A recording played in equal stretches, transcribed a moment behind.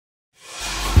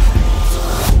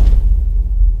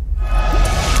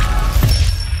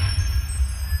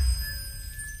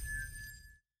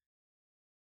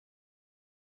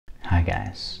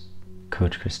guys,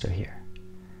 Coach Christo here,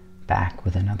 back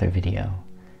with another video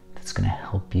that's going to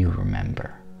help you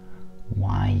remember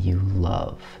why you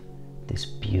love this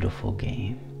beautiful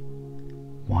game,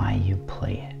 why you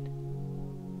play it,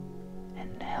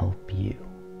 and help you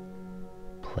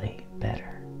play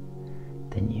better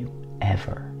than you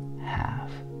ever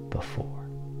have before.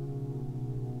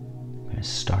 We're going to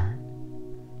start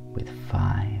with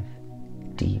 5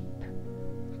 deep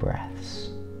breaths.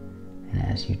 And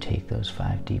as you take those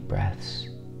 5 deep breaths,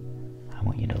 I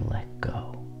want you to let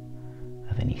go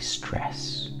of any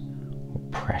stress or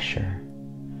pressure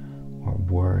or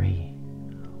worry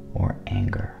or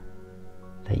anger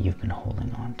that you've been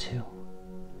holding on to.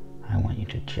 I want you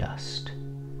to just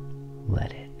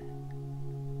let it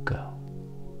go.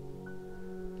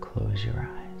 Close your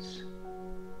eyes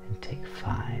and take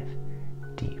 5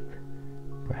 deep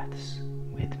breaths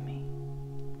with me.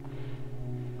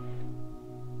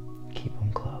 Keep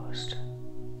them closed.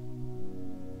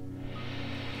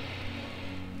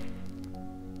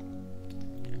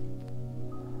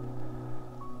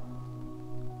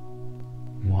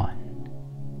 One.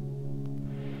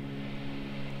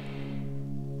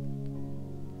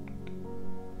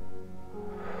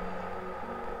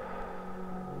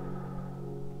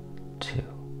 2.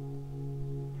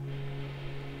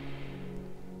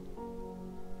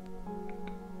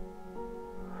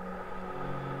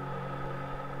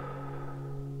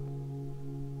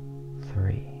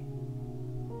 3.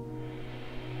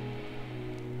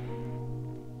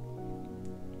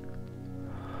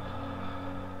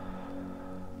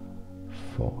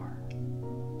 4.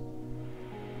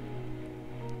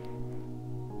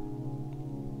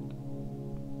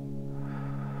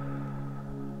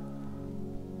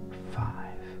 5.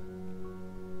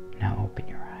 Now open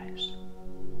your eyes.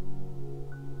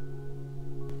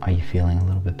 Are you feeling a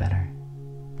little bit better?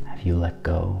 Have you let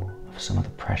go of some of the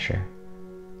pressure,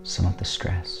 some of the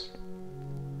stress?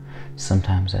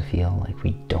 Sometimes I feel like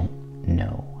we don't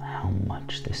know how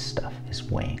much this stuff is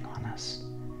weighing on us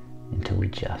until we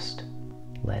just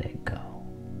let it go.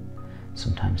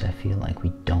 Sometimes I feel like we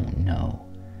don't know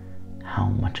how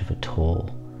much of a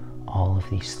toll all of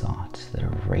these thoughts that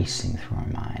are racing through our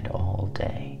mind all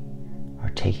day are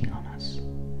taking on us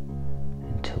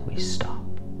until we stop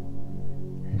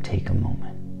and take a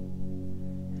moment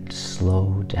and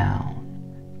slow down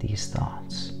these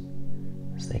thoughts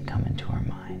as they come into our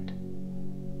mind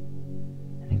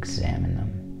and examine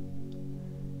them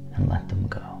and let them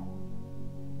go,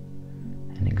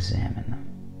 and examine them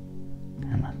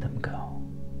and let them go.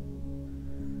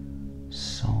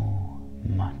 So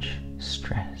much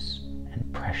stress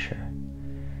and pressure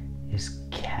is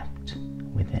kept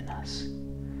within us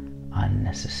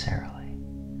unnecessarily,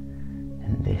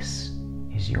 and this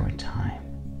is your time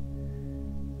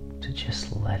to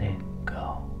just let it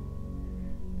go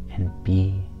and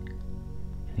be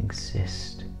and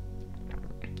exist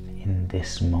in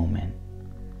this moment.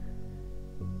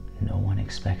 No one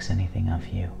expects anything of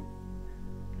you.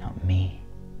 Not me,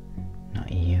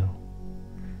 not you,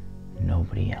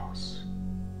 nobody else.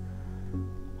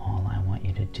 All I want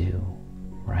you to do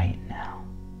right now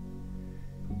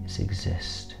is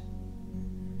exist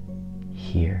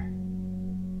here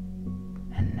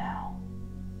and now.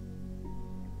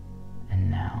 And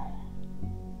now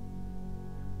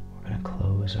we're going to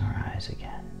close our eyes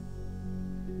again.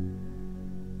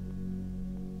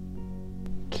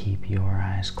 Keep your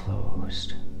eyes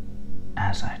closed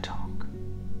as I talk.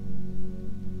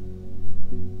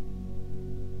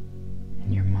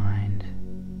 In your mind,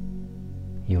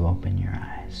 you open your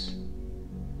eyes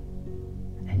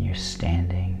and you're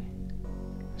standing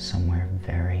somewhere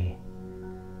very,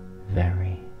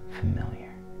 very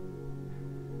familiar.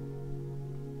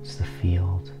 It's the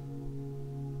field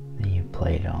that you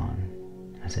played on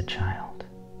as a child.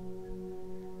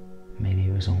 Maybe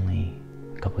it was only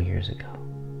a couple years ago.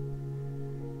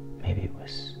 Maybe it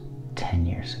was 10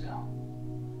 years ago,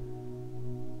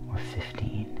 or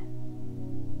 15.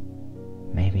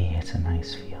 Maybe it's a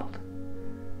nice field.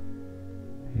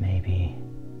 Maybe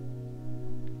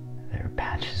there are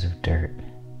patches of dirt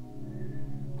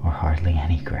or hardly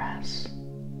any grass,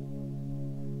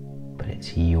 but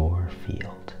it's your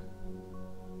field.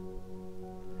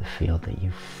 The field that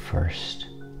you first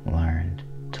learned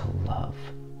to love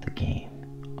the game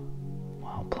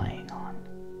while playing on.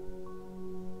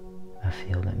 A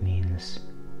field that means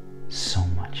so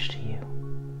much to you.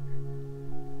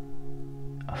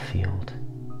 A field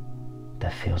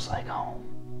that feels like home.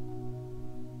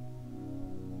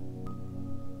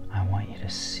 I want you to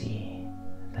see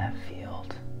that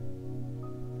field.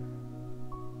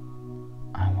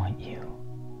 I want you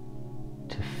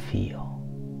to feel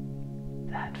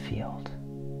that field.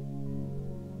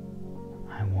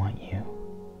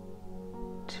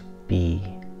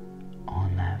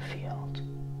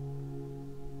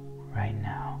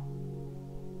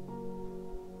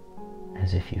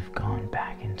 if you've gone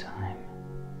back in time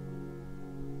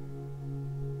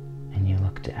and you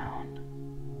look down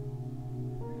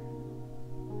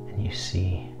and you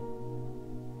see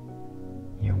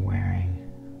you're wearing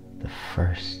the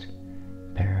first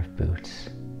pair of boots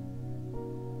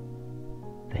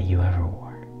that you ever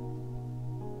wore.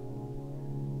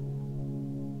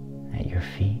 At your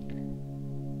feet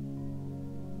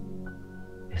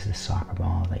is the soccer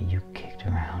ball that you kicked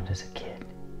around as a kid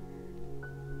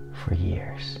for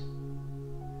years.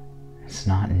 It's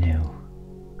not new.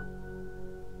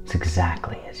 It's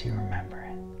exactly as you remember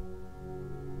it.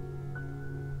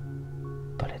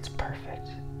 But it's perfect.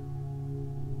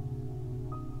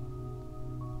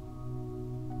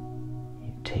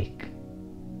 You take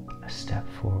a step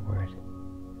forward,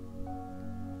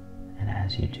 and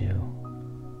as you do,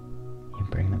 you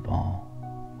bring the ball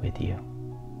with you.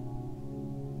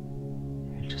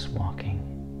 You're just walking,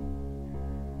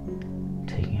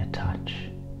 taking a touch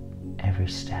every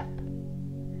step.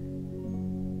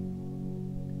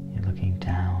 You're looking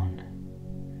down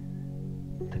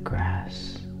the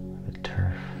grass, the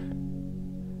turf,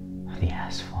 or the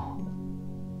asphalt,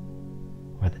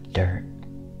 or the dirt.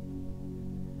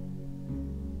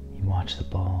 You watch the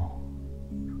ball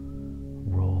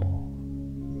roll,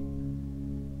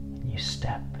 and you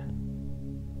step,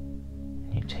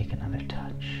 and you take another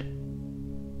touch.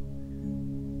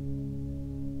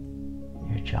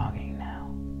 You're jogging now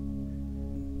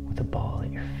with the ball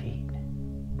at your feet.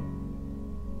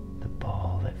 The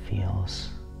ball that feels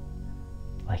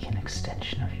like an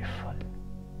extension of your foot,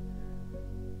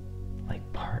 like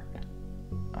part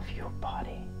of your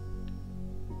body,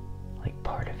 like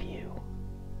part of you.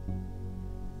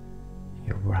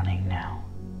 You're running now,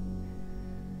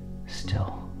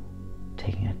 still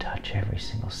taking a touch every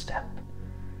single step.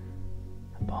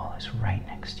 The ball is right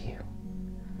next to you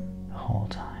the whole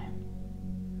time.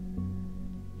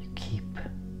 You keep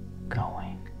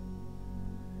going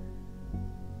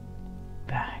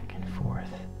back and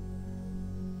forth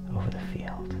over the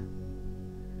field.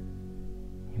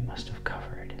 You must have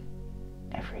covered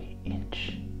every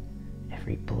inch,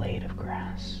 every blade of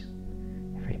grass,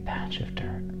 every patch of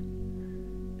dirt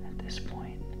at this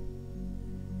point.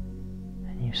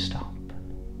 And you stop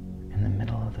in the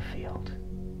middle of the field.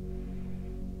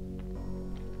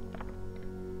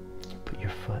 You put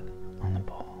your foot on the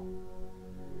ball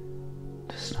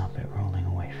to stop it rolling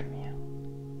away from you.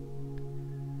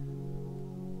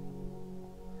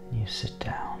 And you sit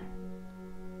down.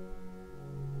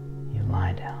 You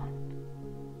lie down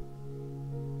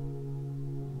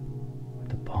with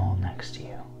the ball next to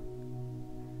you,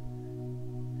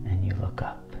 and you look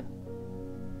up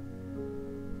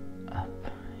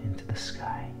into the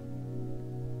sky.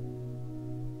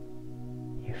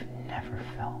 You've never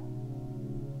felt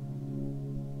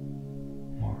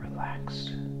more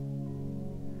relaxed,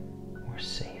 more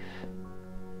safe,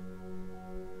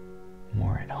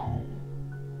 more at home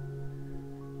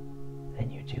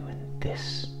than you do in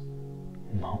this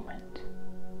moment.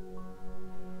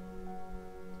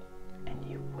 And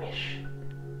you wish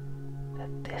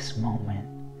that this moment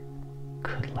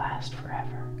could last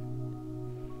forever.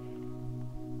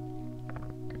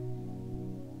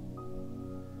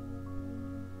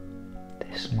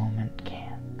 This moment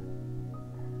can,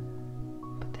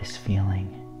 but this feeling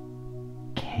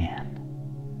can.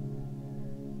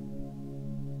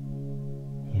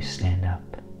 You stand up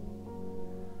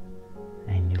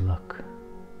and you look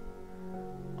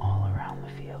all around the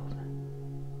field,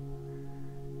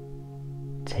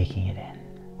 taking it in.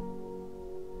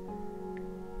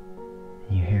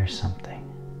 And you hear something.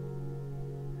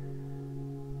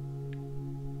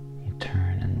 You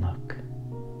turn and look,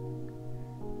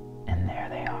 and there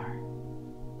they are.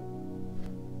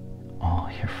 All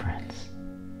your friends,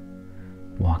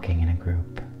 walking in a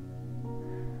group,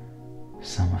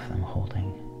 some of them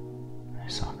holding their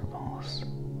soccer balls,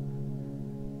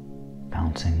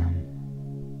 bouncing them,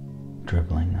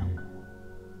 dribbling them,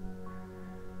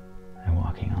 and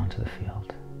walking onto the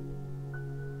field.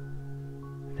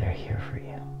 They're here for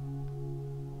you,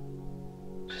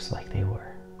 just like they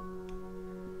were.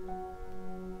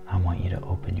 I want you to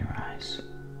open your eyes.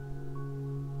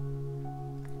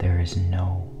 There is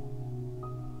no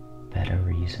better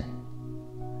reason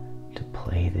to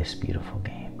play this beautiful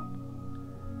game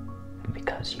than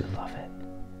because you love it.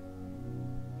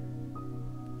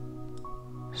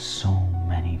 So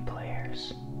many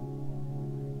players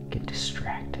get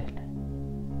distracted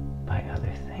by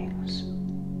other things,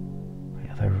 by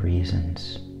other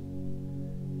reasons,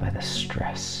 by the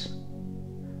stress,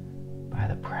 by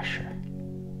the pressure.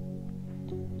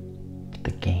 But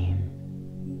the game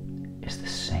is the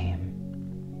same.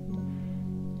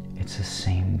 It's the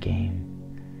same game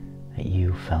that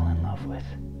you fell in love with.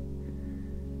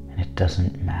 And it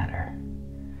doesn't matter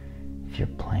if you're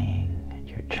playing at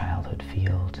your childhood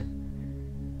field,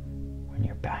 or in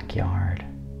your backyard,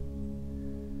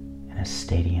 in a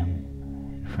stadium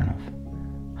in front of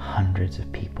hundreds of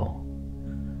people,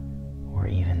 or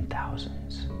even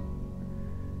thousands.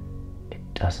 It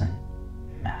doesn't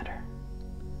matter.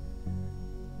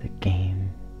 The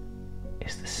game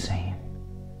is the same,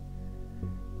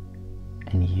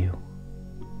 and you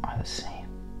are the same.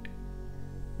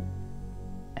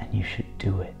 And you should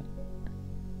do it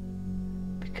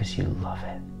because you love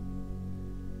it.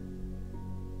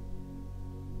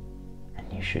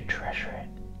 And you should treasure it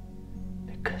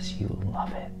because you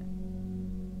love it.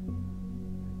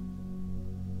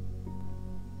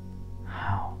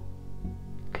 How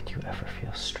could you ever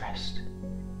feel stressed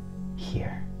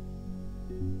here?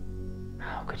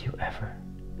 How could you ever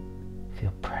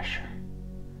feel pressure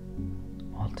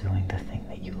while doing the thing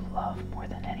that you love more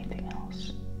than anything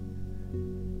else?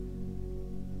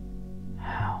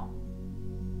 How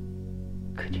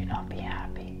could you not be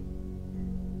happy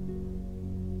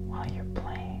while you're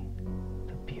playing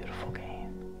the beautiful game?